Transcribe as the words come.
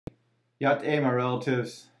Yat my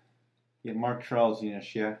relatives, yet Mark Charles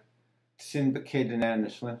Yinashia, Sinbakaden and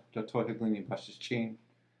Nishlin, Dotohiglini Bashis Chin,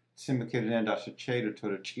 Sinbakaden Dasha Che,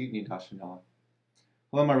 Dotota Chitni Dashanella.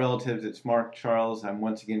 Hello, my relatives, it's Mark Charles. I'm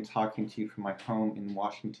once again talking to you from my home in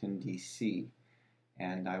Washington, D.C.,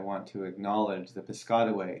 and I want to acknowledge the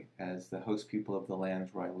Piscataway as the host people of the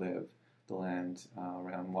lands where I live, the lands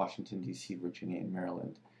around Washington, D.C., Virginia, and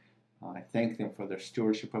Maryland. I thank them for their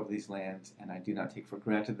stewardship of these lands, and I do not take for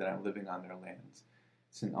granted that I'm living on their lands.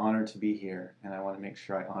 It's an honor to be here, and I want to make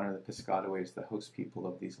sure I honor the Piscataways, the host people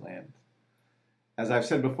of these lands. As I've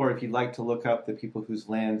said before, if you'd like to look up the people whose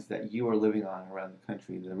lands that you are living on around the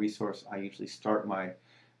country, the resource I usually start my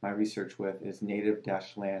research with is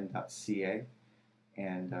native-land.ca,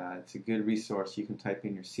 and it's a good resource. You can type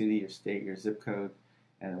in your city, your state, your zip code,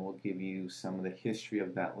 and it will give you some of the history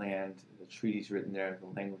of that land, the treaties written there, the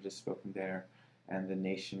languages spoken there, and the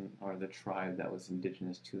nation or the tribe that was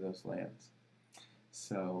indigenous to those lands.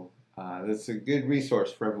 So that's a good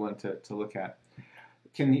resource for everyone to look at.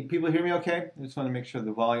 Can people hear me okay? I just want to make sure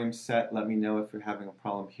the volume's set. Let me know if you're having a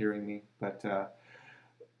problem hearing me. But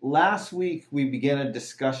last week we began a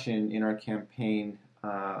discussion in our campaign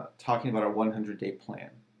talking about our 100-day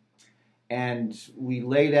plan. And we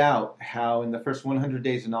laid out how in the first 100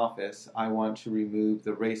 days in office, I want to remove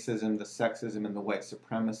the racism, the sexism, and the white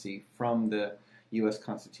supremacy from the U.S.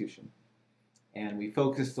 Constitution. And we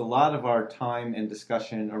focused a lot of our time and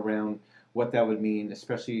discussion around what that would mean,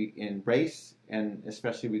 especially in race, and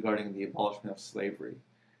especially regarding the abolishment of slavery,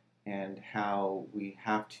 and how we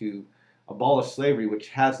have to abolish slavery, which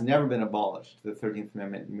has never been abolished. The 13th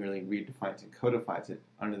Amendment merely redefines and codifies it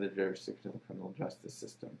under the jurisdiction of the criminal justice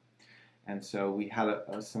system. And so we had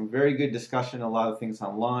some very good discussion, a lot of things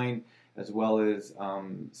online, as well as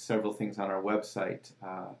several things on our website.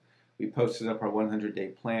 We posted up our 100-day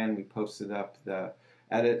plan. We posted up the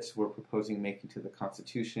edits we're proposing making to the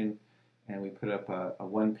Constitution. And we put up a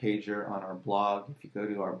one-pager on our blog. If you go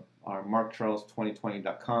to our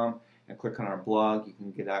markcharles2020.com and click on our blog, you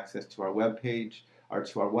can get access to our webpage, or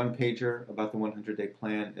to our one-pager about the 100-day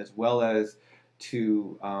plan, as well as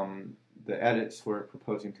to the edits we're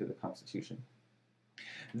proposing to the Constitution.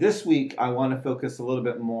 This week, I want to focus a little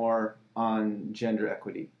bit more on gender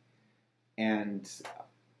equity. And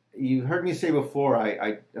you heard me say before,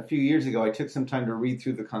 a few years ago, I took some time to read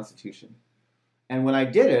through the Constitution. And when I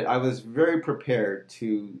did it, I was very prepared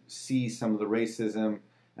to see some of the racism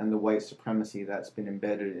and the white supremacy that's been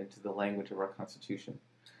embedded into the language of our Constitution.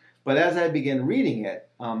 But as I began reading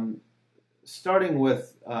it, starting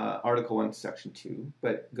with Article 1, Section 2,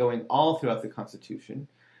 but going all throughout the Constitution,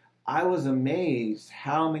 I was amazed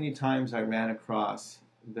how many times I ran across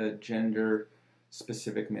the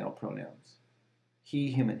gender-specific male pronouns. He,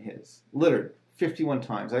 him, and his. Literally, 51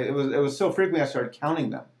 times. It was so frequently I started counting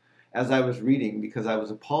them as I was reading, because I was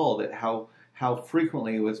appalled at how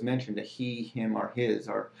frequently it was mentioned a he, him, or his,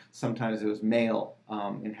 or sometimes it was male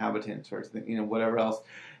inhabitants, or whatever else.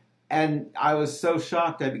 And I was so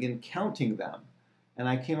shocked I began counting them, and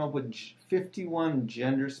I came up with 51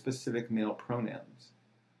 gender-specific male pronouns.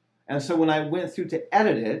 And so when I went through to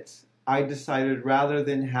edit it, I decided rather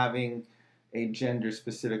than having a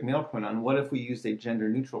gender-specific male pronoun, what if we used a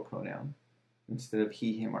gender-neutral pronoun? Instead of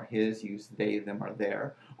he, him, or his, use they, them, or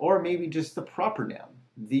their. Or maybe just the proper noun,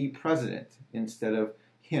 the president, instead of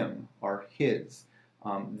him or his.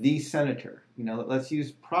 The senator. Let's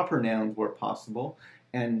use proper nouns where possible,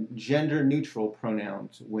 and gender-neutral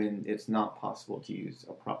pronouns when it's not possible to use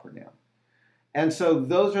a proper noun. And so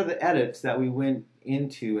those are the edits that we went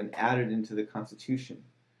into and added into the Constitution.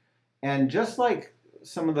 And just like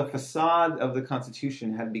some of the facade of the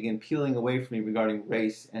Constitution had begun peeling away from me regarding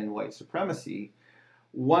race and white supremacy,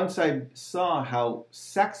 once I saw how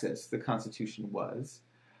sexist the Constitution was,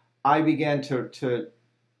 I began to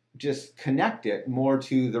just connect it more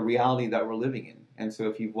to the reality that we're living in. And so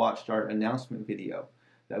if you've watched our announcement video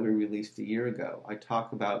that we released a year ago, I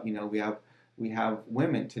talk about, we have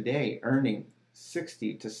women today earning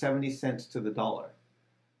 60 to 70 cents to the dollar.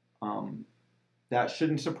 That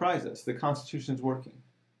shouldn't surprise us. The Constitution's working.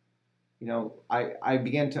 I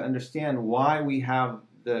began to understand why we have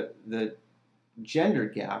the gender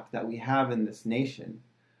gap that we have in this nation,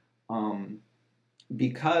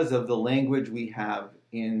 because of the language we have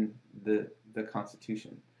in the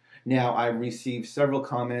Constitution. Now, I received several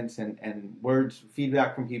comments and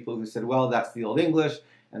feedback from people who said, well, that's the Old English,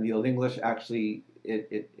 and the Old English actually,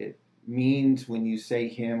 it means when you say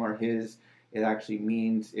him or his, it actually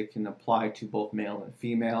means it can apply to both male and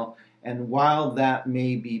female. And while that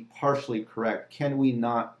may be partially correct, can we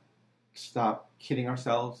not stop kidding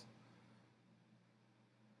ourselves?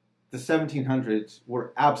 the 1700s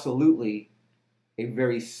were absolutely a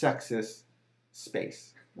very sexist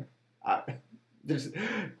space. Uh,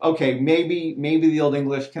 okay, maybe the Old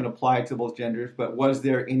English can apply to both genders, but was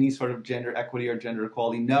there any sort of gender equity or gender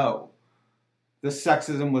equality? No. The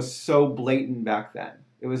sexism was so blatant back then.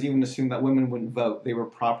 It was even assumed that women wouldn't vote; they were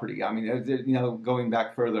property. I mean, going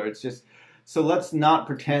back further, it's just so let's not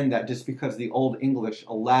pretend that just because the Old English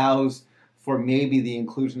allows for maybe the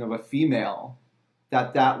inclusion of a female,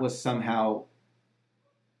 that was somehow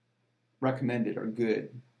recommended or good,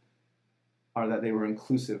 or that they were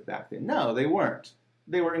inclusive back then. No, they weren't.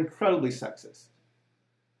 They were incredibly sexist.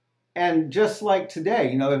 And just like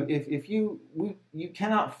today, if you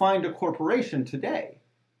cannot find a corporation today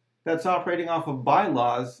that's operating off of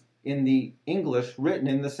bylaws in the English written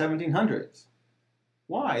in the 1700s.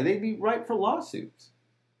 Why? They'd be ripe for lawsuits.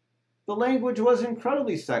 The language was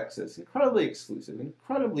incredibly sexist, incredibly exclusive,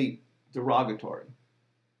 incredibly derogatory.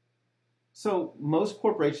 So most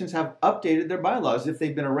corporations have updated their bylaws if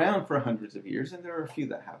they've been around for hundreds of years, and there are a few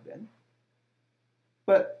that have been.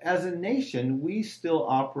 But as a nation, we still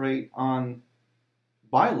operate on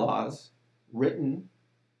bylaws written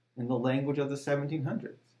in the language of the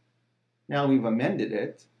 1700s. Now we've amended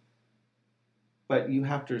it, but you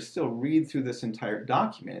have to still read through this entire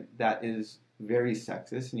document that is very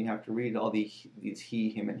sexist, and you have to read all these he,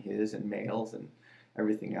 him, and his, and males, and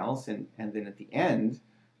everything else, and then at the end,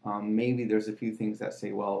 maybe there's a few things that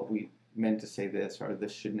say, well, we meant to say this, or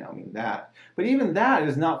this should now mean that. But even that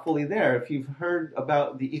is not fully there if you've heard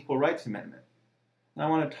about the Equal Rights Amendment. And I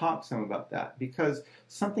want to talk some about that, because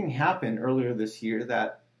something happened earlier this year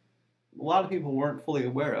that a lot of people weren't fully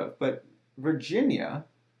aware of. But Virginia,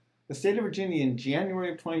 the state of Virginia in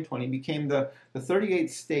January of 2020 became the 38th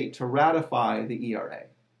state to ratify the ERA.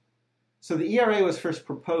 So the ERA was first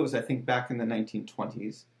proposed, I think, back in the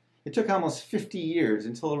 1920s. It took almost 50 years,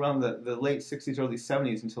 until around the late 60s, early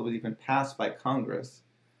 70s, until it was even passed by Congress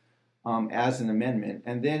as an amendment.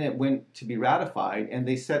 And then it went to be ratified, and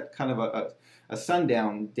they set kind of a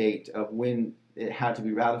sundown date of when it had to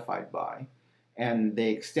be ratified by. And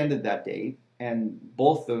they extended that date, and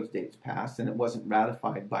both those dates passed, and it wasn't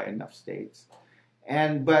ratified by enough states.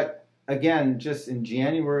 But again, just in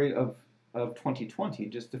January of 2020,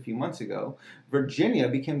 just a few months ago, Virginia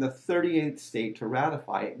became the 38th state to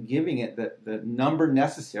ratify it, giving it the number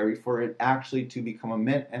necessary for it actually to become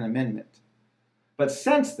an amendment. But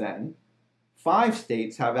since then, 5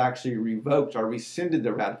 states have actually revoked or rescinded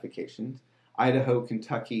their ratifications: Idaho,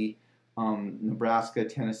 Kentucky, Nebraska,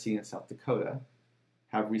 Tennessee, and South Dakota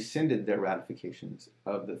have rescinded their ratifications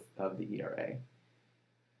of the ERA.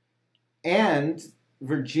 And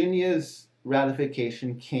Virginia's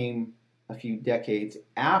ratification came a few decades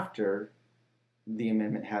after the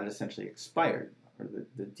amendment had essentially expired, or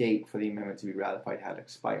the date for the amendment to be ratified had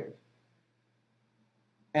expired.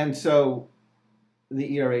 And so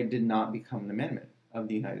the ERA did not become an amendment of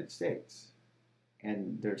the United States.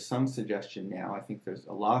 And there's some suggestion now, I think there's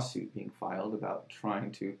a lawsuit being filed about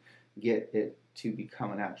trying to get it to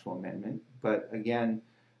become an actual amendment. But again,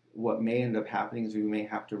 what may end up happening is we may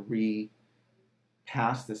have to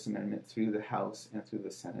pass this amendment through the House and through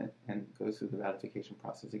the Senate and go through the ratification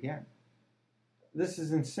process again. This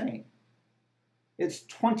is insane. It's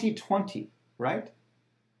 2020, right?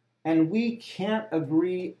 And we can't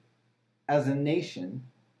agree as a nation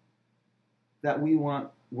that we want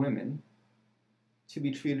women to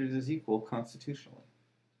be treated as equal constitutionally.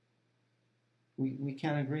 We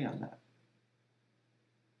can't agree on that.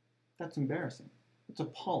 That's embarrassing. It's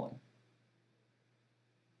appalling.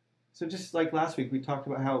 So just like last week, we talked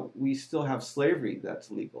about how we still have slavery that's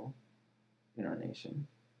legal in our nation.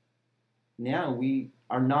 Now we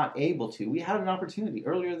are not able to. We had an opportunity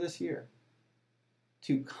earlier this year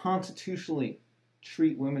to constitutionally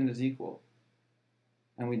treat women as equal,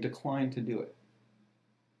 and we declined to do it.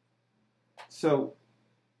 So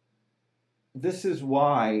this is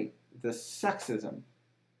why the sexism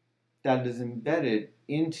that is embedded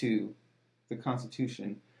into the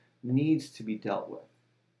Constitution needs to be dealt with.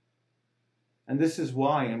 And this is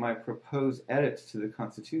why in my proposed edits to the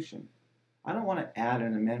Constitution, I don't want to add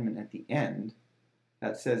an amendment at the end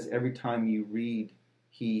that says every time you read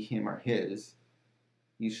he, him, or his,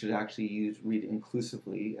 you should actually read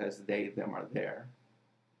inclusively as they, them, or their.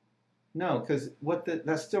 No, because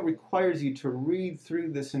that still requires you to read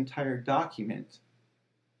through this entire document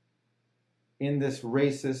in this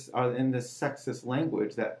racist or in this sexist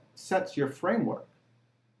language that sets your framework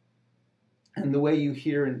and the way you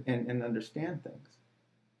hear and understand things.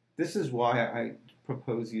 This is why I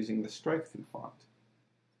propose using the strike-through font.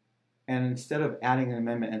 And instead of adding an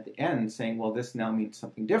amendment at the end saying, well, this now means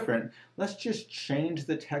something different, let's just change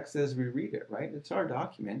the text as we read it, right? It's our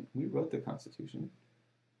document. We wrote the Constitution.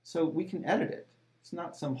 So we can edit it. It's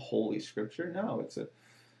not some holy scripture. No, it's a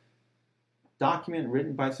document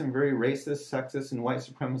written by some very racist, sexist, and white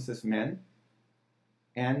supremacist men.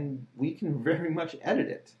 And we can very much edit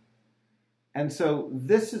it. And so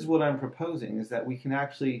this is what I'm proposing, is that we can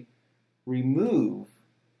actually remove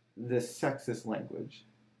this sexist language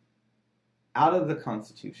out of the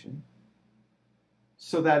Constitution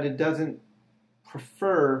so that it doesn't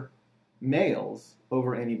prefer males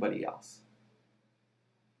over anybody else.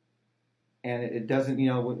 And it doesn't,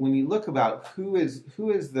 when you look about who is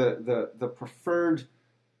the preferred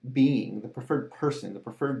being, the preferred person, the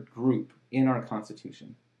preferred group in our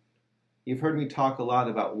Constitution. You've heard me talk a lot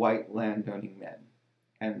about white landowning men,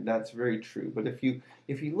 and that's very true. But if you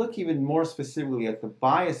look even more specifically at the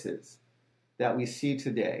biases that we see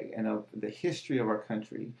today and of the history of our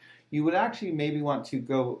country, you would actually maybe want to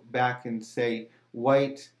go back and say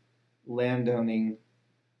white landowning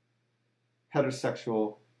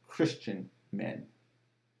heterosexual Christian men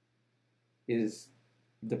is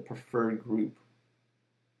the preferred group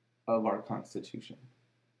of our Constitution.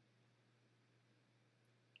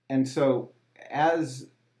 And so as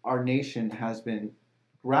our nation has been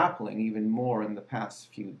grappling even more in the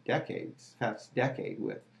past decade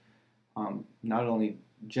with not only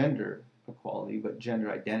gender equality, but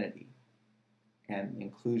gender identity and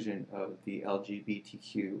inclusion of the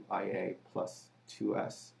LGBTQIA plus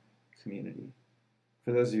 2S community.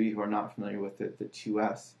 For those of you who are not familiar with it, the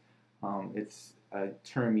 2S, it's a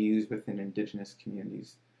term used within indigenous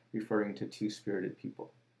communities referring to two-spirited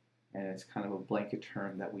people. And it's kind of a blanket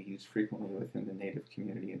term that we use frequently within the Native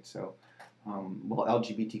community. And so, while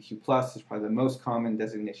LGBTQ plus is probably the most common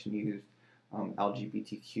designation used,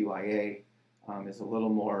 LGBTQIA is a little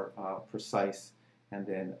more precise. And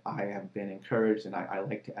then I have been encouraged, and I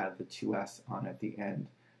like to add the 2S on at the end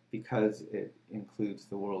because it includes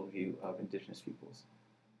the worldview of indigenous peoples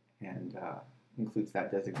and includes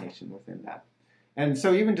that designation within that. And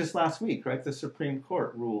so even just last week, right, the Supreme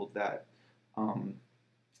Court ruled that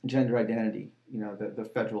gender identity, the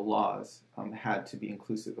federal laws had to be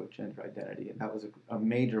inclusive of gender identity. And that was a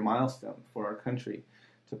major milestone for our country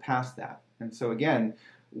to pass that. And so again,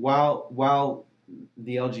 while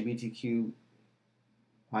the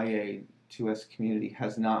LGBTQIA2S community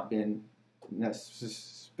has not been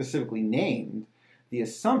specifically named, the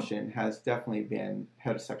assumption has definitely been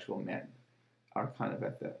heterosexual men are kind of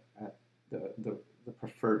at the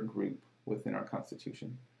preferred group within our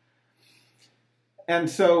Constitution. And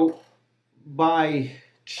so by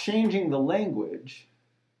changing the language,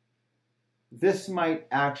 this might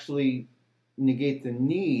actually negate the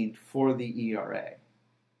need for the ERA,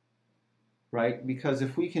 right? Because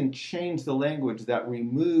if we can change the language that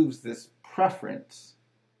removes this preference,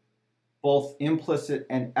 both implicit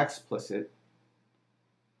and explicit,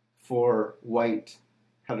 for white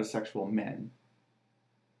heterosexual men,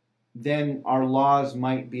 then our laws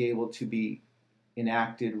might be able to be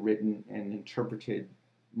enacted, written, and interpreted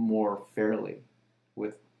more fairly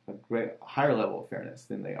with a higher level of fairness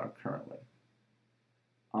than they are currently.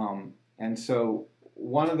 And so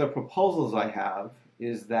one of the proposals I have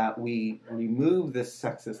is that we remove this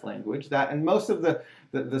sexist language, and most of the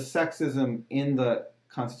sexism in the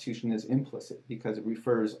Constitution is implicit because it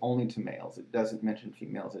refers only to males. It doesn't mention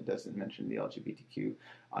females. It doesn't mention the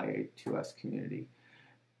LGBTQIA2S community.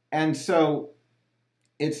 And so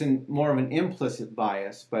it's more of an implicit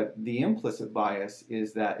bias, but the implicit bias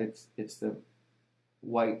is that it's the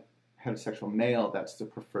white heterosexual male that's the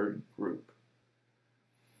preferred group.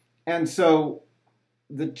 And so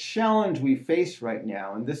the challenge we face right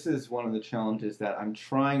now, and this is one of the challenges that I'm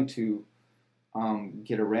trying to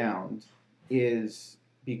get around, is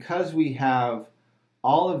because we have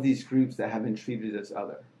all of these groups that have been treated as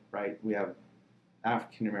other, right? We have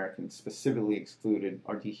African Americans specifically excluded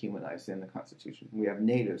or dehumanized in the Constitution. We have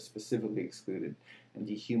Natives specifically excluded and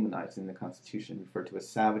dehumanized in the Constitution, referred to as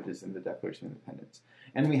savages in the Declaration of Independence.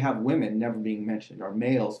 And we have women never being mentioned, or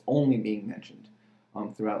males only being mentioned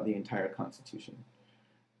throughout the entire Constitution.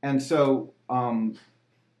 And so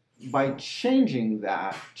by changing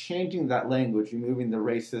that language, removing the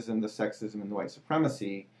racism, the sexism, and the white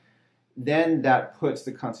supremacy, then that puts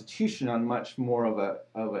the Constitution on much more of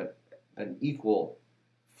an equal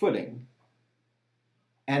footing.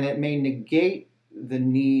 And it may negate the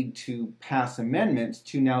need to pass amendments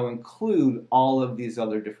to now include all of these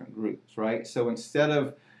other different groups, right? So instead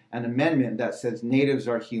of an amendment that says natives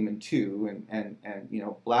are human too, and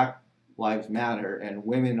Black Lives Matter and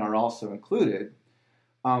women are also included,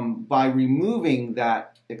 By removing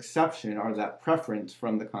that exception or that preference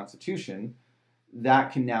from the Constitution,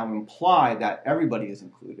 that can now imply that everybody is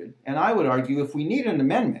included. And I would argue if we need an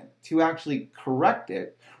amendment to actually correct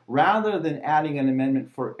it, rather than adding an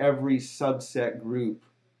amendment for every subset group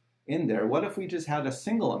in there, what if we just had a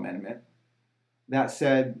single amendment that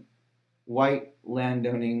said white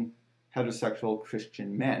landowning heterosexual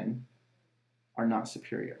Christian men are not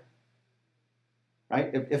superior,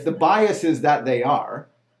 right? If the bias is that they are,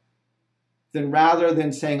 then rather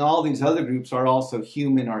than saying all these other groups are also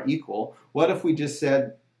human or equal, what if we just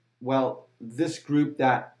said, well, this group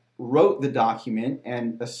that wrote the document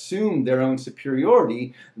and assumed their own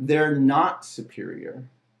superiority, they're not superior,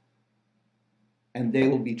 and they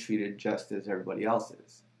will be treated just as everybody else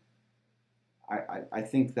is. I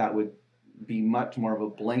think that would be much more of a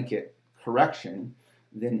blanket correction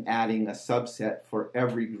than adding a subset for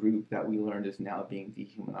every group that we learned is now being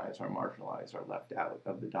dehumanized or marginalized or left out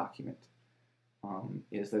of the document.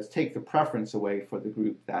 Let's take the preference away for the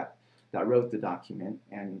group that wrote the document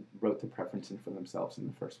and wrote the preference in for themselves in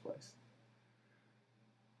the first place.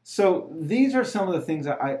 So these are some of the things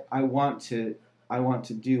that I want to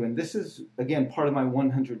do, and this is, again, part of my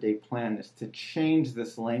 100-day plan is to change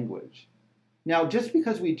this language. Now, just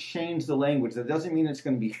because we change the language, that doesn't mean it's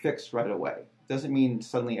going to be fixed right away. It doesn't mean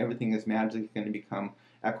suddenly everything is magically going to become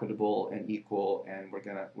equitable and equal, and we're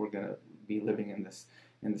gonna be living in this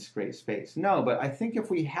great space. No, but I think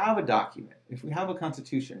if we have a document, if we have a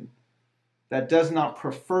constitution that does not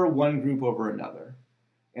prefer one group over another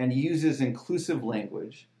and uses inclusive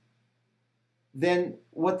language, then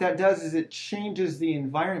what that does is it changes the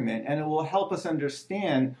environment, and it will help us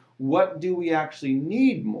understand what do we actually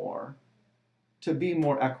need more to be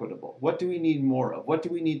more equitable. What do we need more of? What do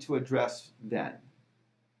we need to address then?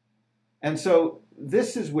 And so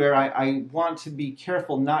this is where I want to be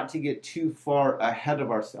careful not to get too far ahead of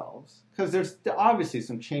ourselves, because there's obviously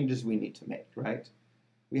some changes we need to make, right?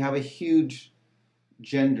 We have a huge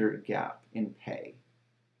gender gap in pay,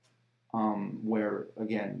 where,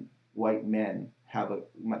 again, white men have a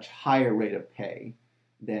much higher rate of pay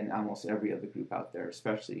than almost every other group out there,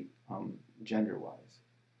 especially gender-wise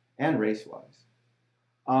and race-wise.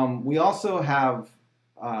 We also have,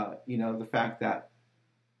 the fact that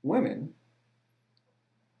women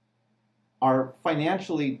are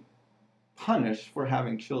financially punished for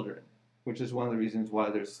having children, which is one of the reasons why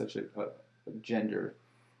there's such a gender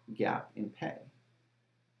gap in pay.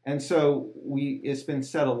 And so it's been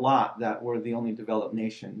said a lot that we're the only developed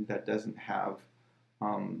nation that doesn't have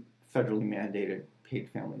federally mandated paid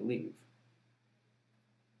family leave.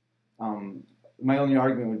 My only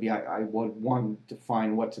argument would be I would want to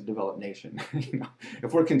define what's a developed nation.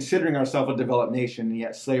 If we're considering ourselves a developed nation and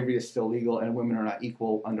yet slavery is still legal and women are not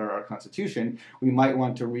equal under our Constitution, we might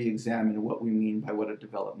want to re-examine what we mean by what a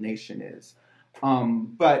developed nation is.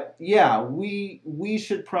 But yeah, we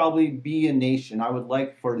should probably be a nation. I would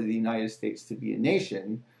like for the United States to be a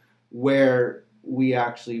nation where we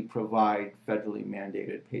actually provide federally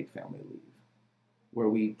mandated paid family leave, where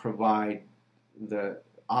we provide the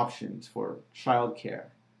options for childcare.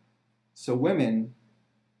 So women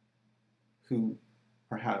who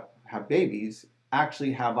have babies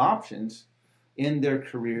actually have options in their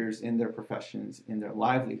careers, in their professions, in their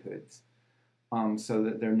livelihoods, so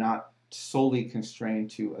that they're not solely constrained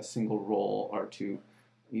to a single role or to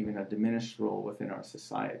even a diminished role within our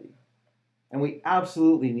society. And we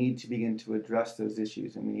absolutely need to begin to address those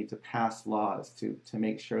issues, and we need to pass laws to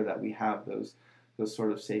make sure that we have those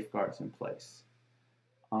sort of safeguards in place.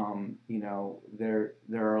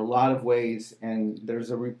 There are a lot of ways, and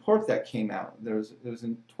there's a report that came out. It was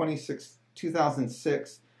in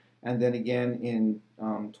 2006, and then again in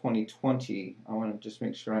 2020. I want to just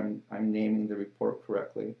make sure I'm naming the report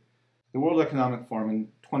correctly. The World Economic Forum in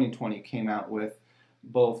 2020 came out with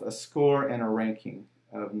both a score and a ranking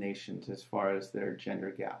of nations as far as their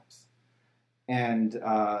gender gaps. And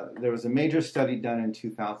there was a major study done in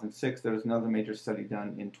 2006. There was another major study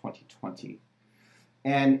done in 2020.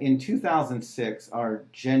 And in 2006, our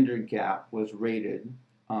gender gap was rated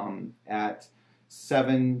at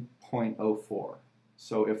 7.04.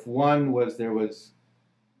 So if 1 was there was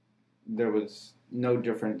no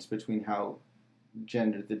difference between how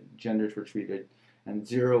the genders were treated, and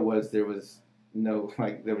 0 was there was no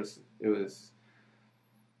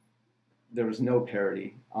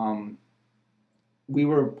parity. We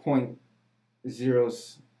were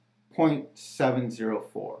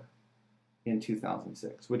 0.704 in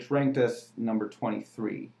 2006, which ranked us number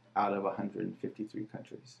 23 out of 153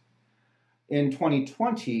 countries. In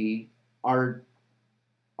 2020, our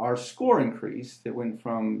score increased. It went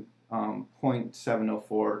from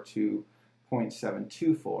 0.704 to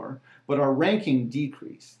 0.724, but our ranking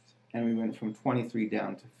decreased, and we went from 23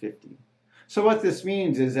 down to 50. So what this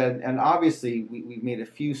means is that, and obviously we've made a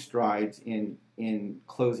few strides in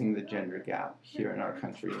closing the gender gap here in our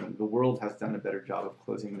country, and the world has done a better job of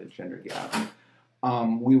closing the gender gap.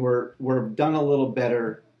 We're done a little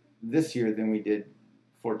better this year than we did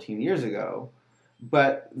 14 years ago,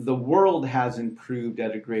 but the world has improved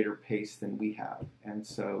at a greater pace than we have. And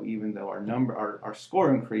so even though our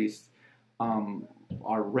score increased,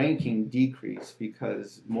 our ranking decreased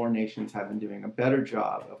because more nations have been doing a better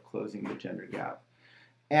job of closing the gender gap.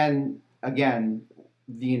 And again,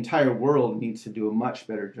 the entire world needs to do a much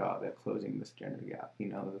better job at closing this gender gap. You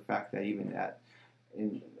know, the fact that even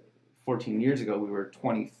in 14 years ago we were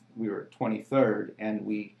 23rd and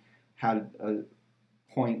we had a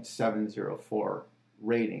 0.704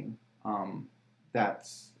 rating.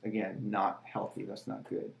 That's again not healthy. That's not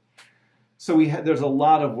good. So there's a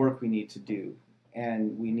lot of work we need to do,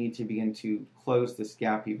 and we need to begin to close this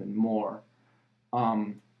gap even more.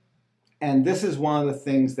 And this is one of the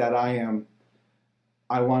things that I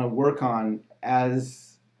want to work on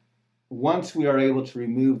as once we are able to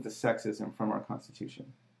remove the sexism from our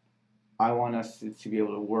Constitution. I want us to be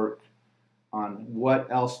able to work on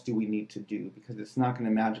what else do we need to do, because it's not going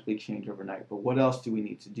to magically change overnight, but what else do we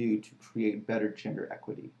need to do to create better gender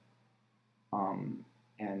equity?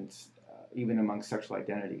 And even among sexual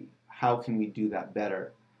identity, how can we do that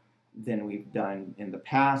better than we've done in the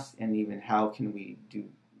past, and even how can we do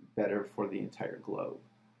better for the entire globe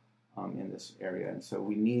in this area? And so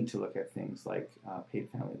we need to look at things like paid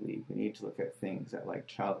family leave. We need to look at things that like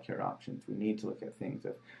childcare options. We need to look at things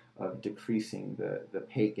of decreasing the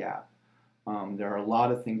pay gap. There are a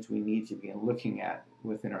lot of things we need to begin looking at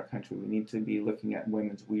within our country. We need to be looking at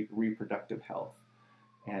women's reproductive health,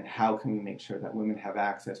 and how can we make sure that women have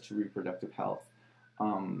access to reproductive health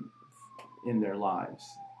in their lives.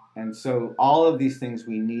 And so all of these things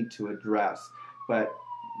we need to address, but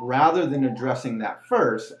rather than addressing that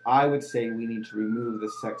first, I would say we need to remove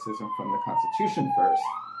the sexism from the Constitution first,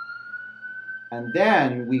 and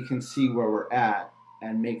then we can see where we're at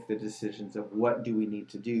and make the decisions of what do we need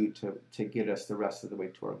to do to get us the rest of the way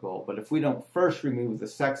to our goal. But if we don't first remove the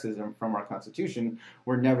sexism from our Constitution,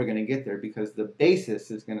 we're never going to get there, because the basis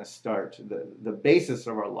is going to start, the basis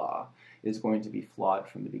of our law is going to be flawed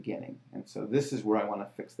from the beginning. And so this is where I want to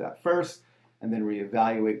fix that first, and then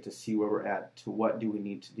reevaluate to see where we're at, to what do we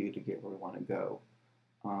need to do to get where we want to go,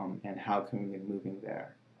 and how can we be moving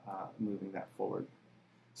that forward.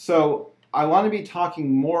 So I want to be talking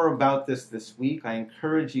more about this week. I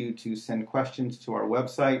encourage you to send questions to our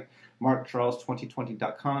website,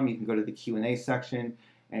 markcharles2020.com. You can go to the Q&A section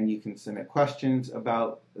and you can submit questions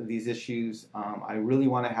about these issues. I really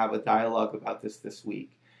want to have a dialogue about this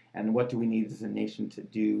week, and what do we need as a nation to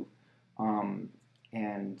do,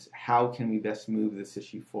 and how can we best move this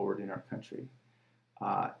issue forward in our country.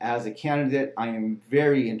 As a candidate, I am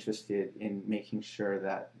very interested in making sure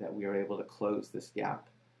that we are able to close this gap,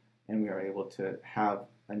 and we are able to have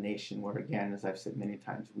a nation where, again, as I've said many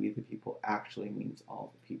times, we the people actually means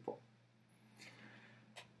all the people.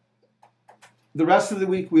 The rest of the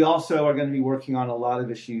week, we also are going to be working on a lot of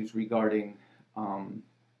issues regarding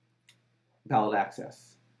ballot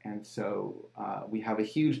access. And so we have a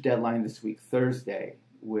huge deadline this week, Thursday,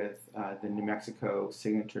 with the New Mexico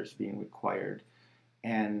signatures being required.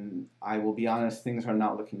 And I will be honest, things are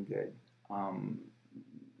not looking good.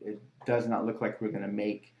 It does not look like we're going to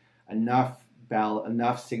make enough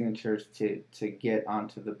signatures to get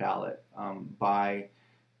onto the ballot by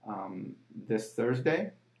this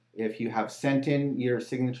Thursday. If you have sent in your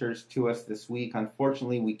signatures to us this week,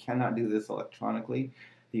 unfortunately, we cannot do this electronically.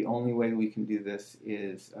 The only way we can do this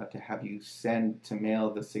is to have you mail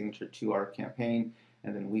the signature to our campaign,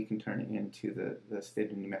 and then we can turn it into the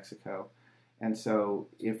state of New Mexico. And so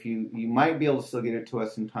if you might be able to still get it to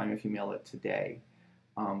us in time if you mail it today.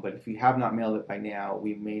 But if you have not mailed it by now,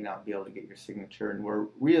 we may not be able to get your signature. And we're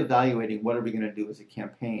reevaluating what are we going to do as a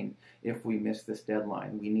campaign if we miss this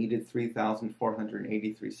deadline. We needed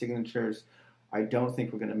 3,483 signatures. I don't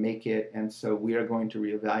think we're going to make it. And so we are going to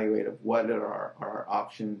reevaluate of what are our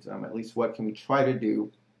options, at least what can we try to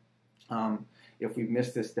do if we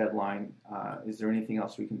miss this deadline. Is there anything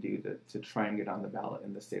else we can do to try and get on the ballot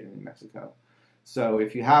in the state of New Mexico? So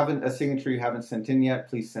if you haven't, a signature you haven't sent in yet,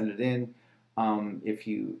 please send it in. If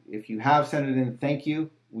you have sent it in, thank you.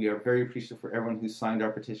 We are very appreciative for everyone who signed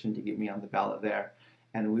our petition to get me on the ballot there.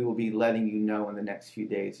 And we will be letting you know in the next few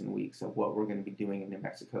days and weeks of what we're going to be doing in New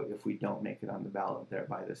Mexico if we don't make it on the ballot there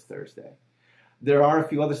by this Thursday. There are a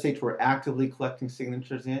few other states we're actively collecting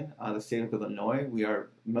signatures in. The state of Illinois, we are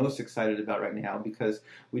most excited about right now because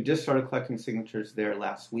we just started collecting signatures there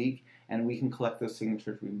last week, and we can collect those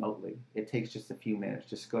signatures remotely. It takes just a few minutes.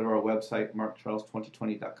 Just go to our website,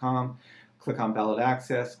 markcharles2020.com, click on ballot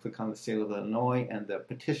access, click on the state of Illinois, and the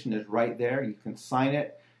petition is right there. You can sign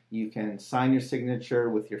it. You can sign your signature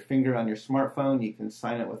with your finger on your smartphone. You can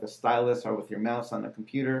sign it with a stylus or with your mouse on the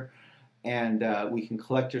computer. And we can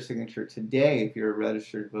collect your signature today if you're a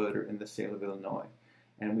registered voter in the state of Illinois.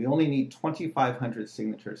 And we only need 2,500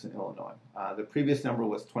 signatures in Illinois. The previous number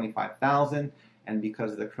was 25,000, and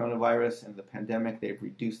because of the coronavirus and the pandemic, they've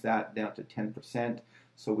reduced that down to 10%.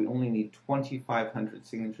 So we only need 2,500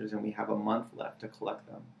 signatures, and we have a month left to collect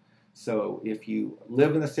them. So if you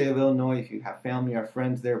live in the state of Illinois, if you have family or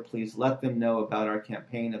friends there, please let them know about our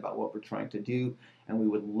campaign, about what we're trying to do, and we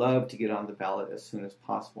would love to get on the ballot as soon as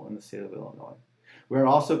possible in the state of Illinois. We're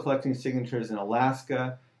also collecting signatures in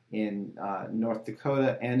Alaska, in North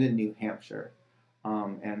Dakota, and in New Hampshire.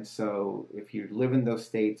 And so if you live in those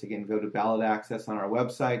states, again, go to ballot access on our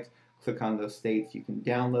website, click on those states. You can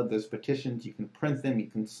download those petitions, you can print them, you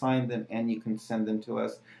can sign them, and you can send them to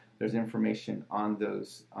us. There's information on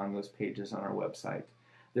those pages on our website.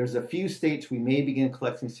 There's a few states we may begin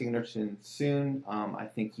collecting signatures in soon. I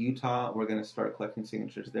think Utah, we're going to start collecting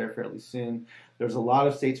signatures there fairly soon. There's a lot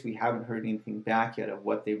of states we haven't heard anything back yet of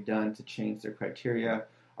what they've done to change their criteria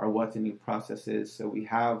or what the new process is. So we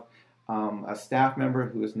have a staff member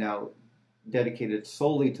who is now dedicated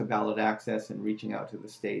solely to ballot access and reaching out to the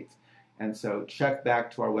states. And so check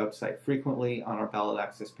back to our website frequently on our ballot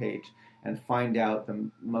access page and find out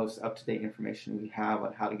the most up-to-date information we have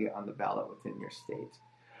on how to get on the ballot within your state.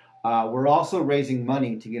 We're also raising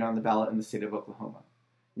money to get on the ballot in the state of Oklahoma.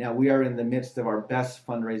 Now, we are in the midst of our best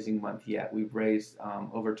fundraising month yet. We've raised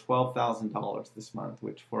over $12,000 this month,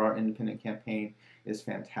 which for our independent campaign is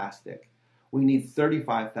fantastic. We need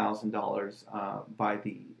 $35,000 by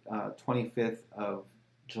the 25th of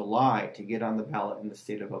July to get on the ballot in the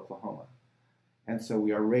state of Oklahoma. And so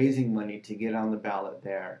we are raising money to get on the ballot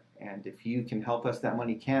there. And if you can help us, that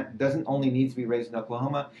money doesn't only need to be raised in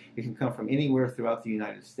Oklahoma, it can come from anywhere throughout the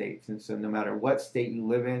United States. And so no matter what state you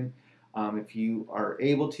live in, if you are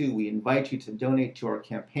able to, we invite you to donate to our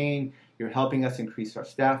campaign. You're helping us increase our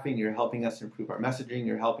staffing, you're helping us improve our messaging,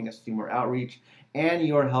 you're helping us do more outreach, and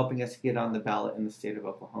you're helping us get on the ballot in the state of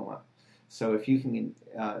Oklahoma. So if you can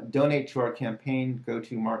donate to our campaign, go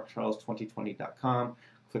to markcharles2020.com,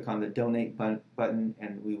 click on the donate button,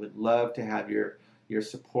 and we would love to have your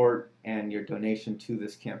support and your donation to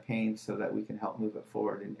this campaign so that we can help move it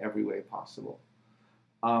forward in every way possible.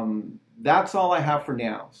 That's all I have for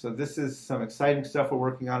now. So this is some exciting stuff we're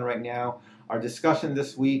working on right now. Our discussion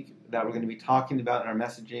this week that we're going to be talking about in our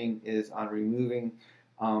messaging is on removing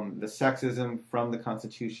the sexism from the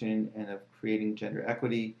Constitution and of creating gender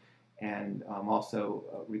equity, and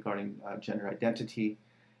also regarding gender identity.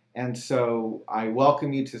 And so I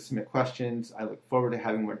welcome you to submit questions. I look forward to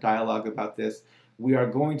having more dialogue about this. We are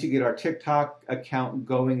going to get our TikTok account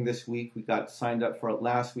going this week. We got signed up for it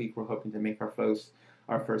last week. We're hoping to make our first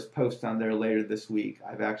post on there later this week.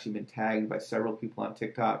 I've actually been tagged by several people on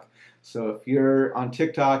TikTok. So if you're on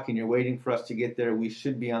TikTok and you're waiting for us to get there, we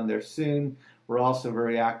should be on there soon. We're also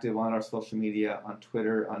very active on our social media, on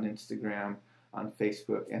Twitter, on Instagram, on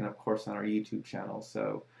Facebook, and of course on our YouTube channel.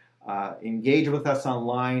 So engage with us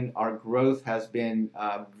online. Our growth has been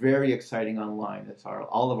very exciting online. It's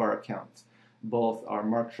all of our accounts, both our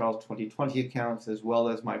Mark Charles 2020 accounts as well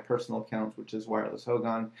as my personal accounts, which is Wireless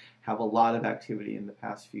Hogan, have a lot of activity in the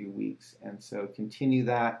past few weeks. And so continue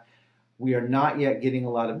that. We are not yet getting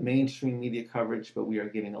a lot of mainstream media coverage, but we are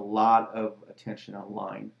getting a lot of attention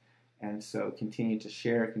online. And so continue to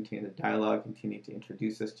share, continue to dialogue, continue to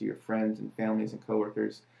introduce us to your friends and families and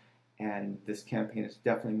coworkers. And this campaign is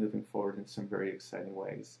definitely moving forward in some very exciting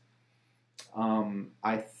ways.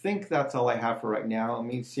 I think that's all I have for right now. Let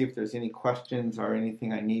me see if there's any questions or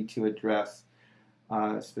anything I need to address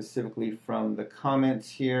specifically from the comments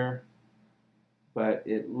here. But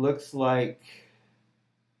it looks like,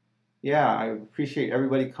 yeah, I appreciate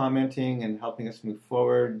everybody commenting and helping us move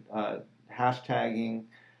forward, hashtagging.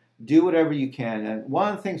 Do whatever you can. And one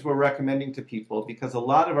of the things we're recommending to people, because a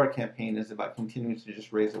lot of our campaign is about continuing to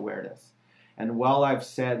just raise awareness. And while I've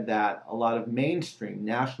said that a lot of mainstream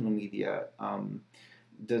national media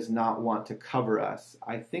does not want to cover us,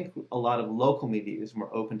 I think a lot of local media is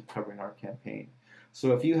more open to covering our campaign.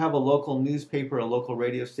 So if you have a local newspaper, a local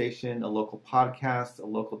radio station, a local podcast, a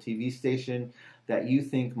local TV station that you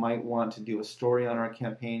think might want to do a story on our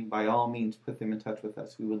campaign, by all means put them in touch with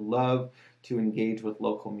us. We would love to engage with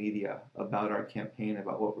local media about our campaign,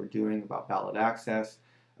 about what we're doing, about ballot access,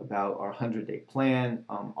 about our 100-day plan,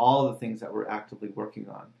 all the things that we're actively working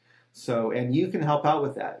on. So, and you can help out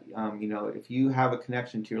with that. If you have a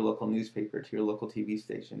connection to your local newspaper, to your local TV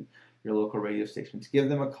station, your local radio stations, give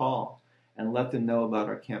them a call and let them know about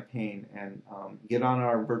our campaign, and get on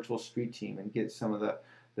our virtual street team and get some of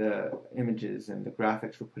the images and the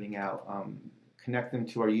graphics we're putting out. Connect them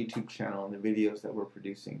to our YouTube channel and the videos that we're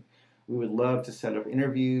producing. We would love to set up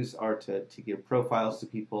interviews or to give profiles to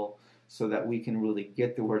people so that we can really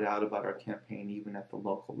get the word out about our campaign even at the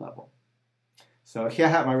local level. So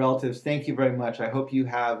yeah, my relatives, thank you very much. I hope you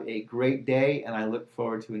have a great day, and I look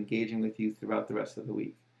forward to engaging with you throughout the rest of the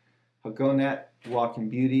week. Hagonet, walk in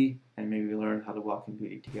beauty, and maybe learn how to walk in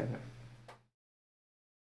beauty together.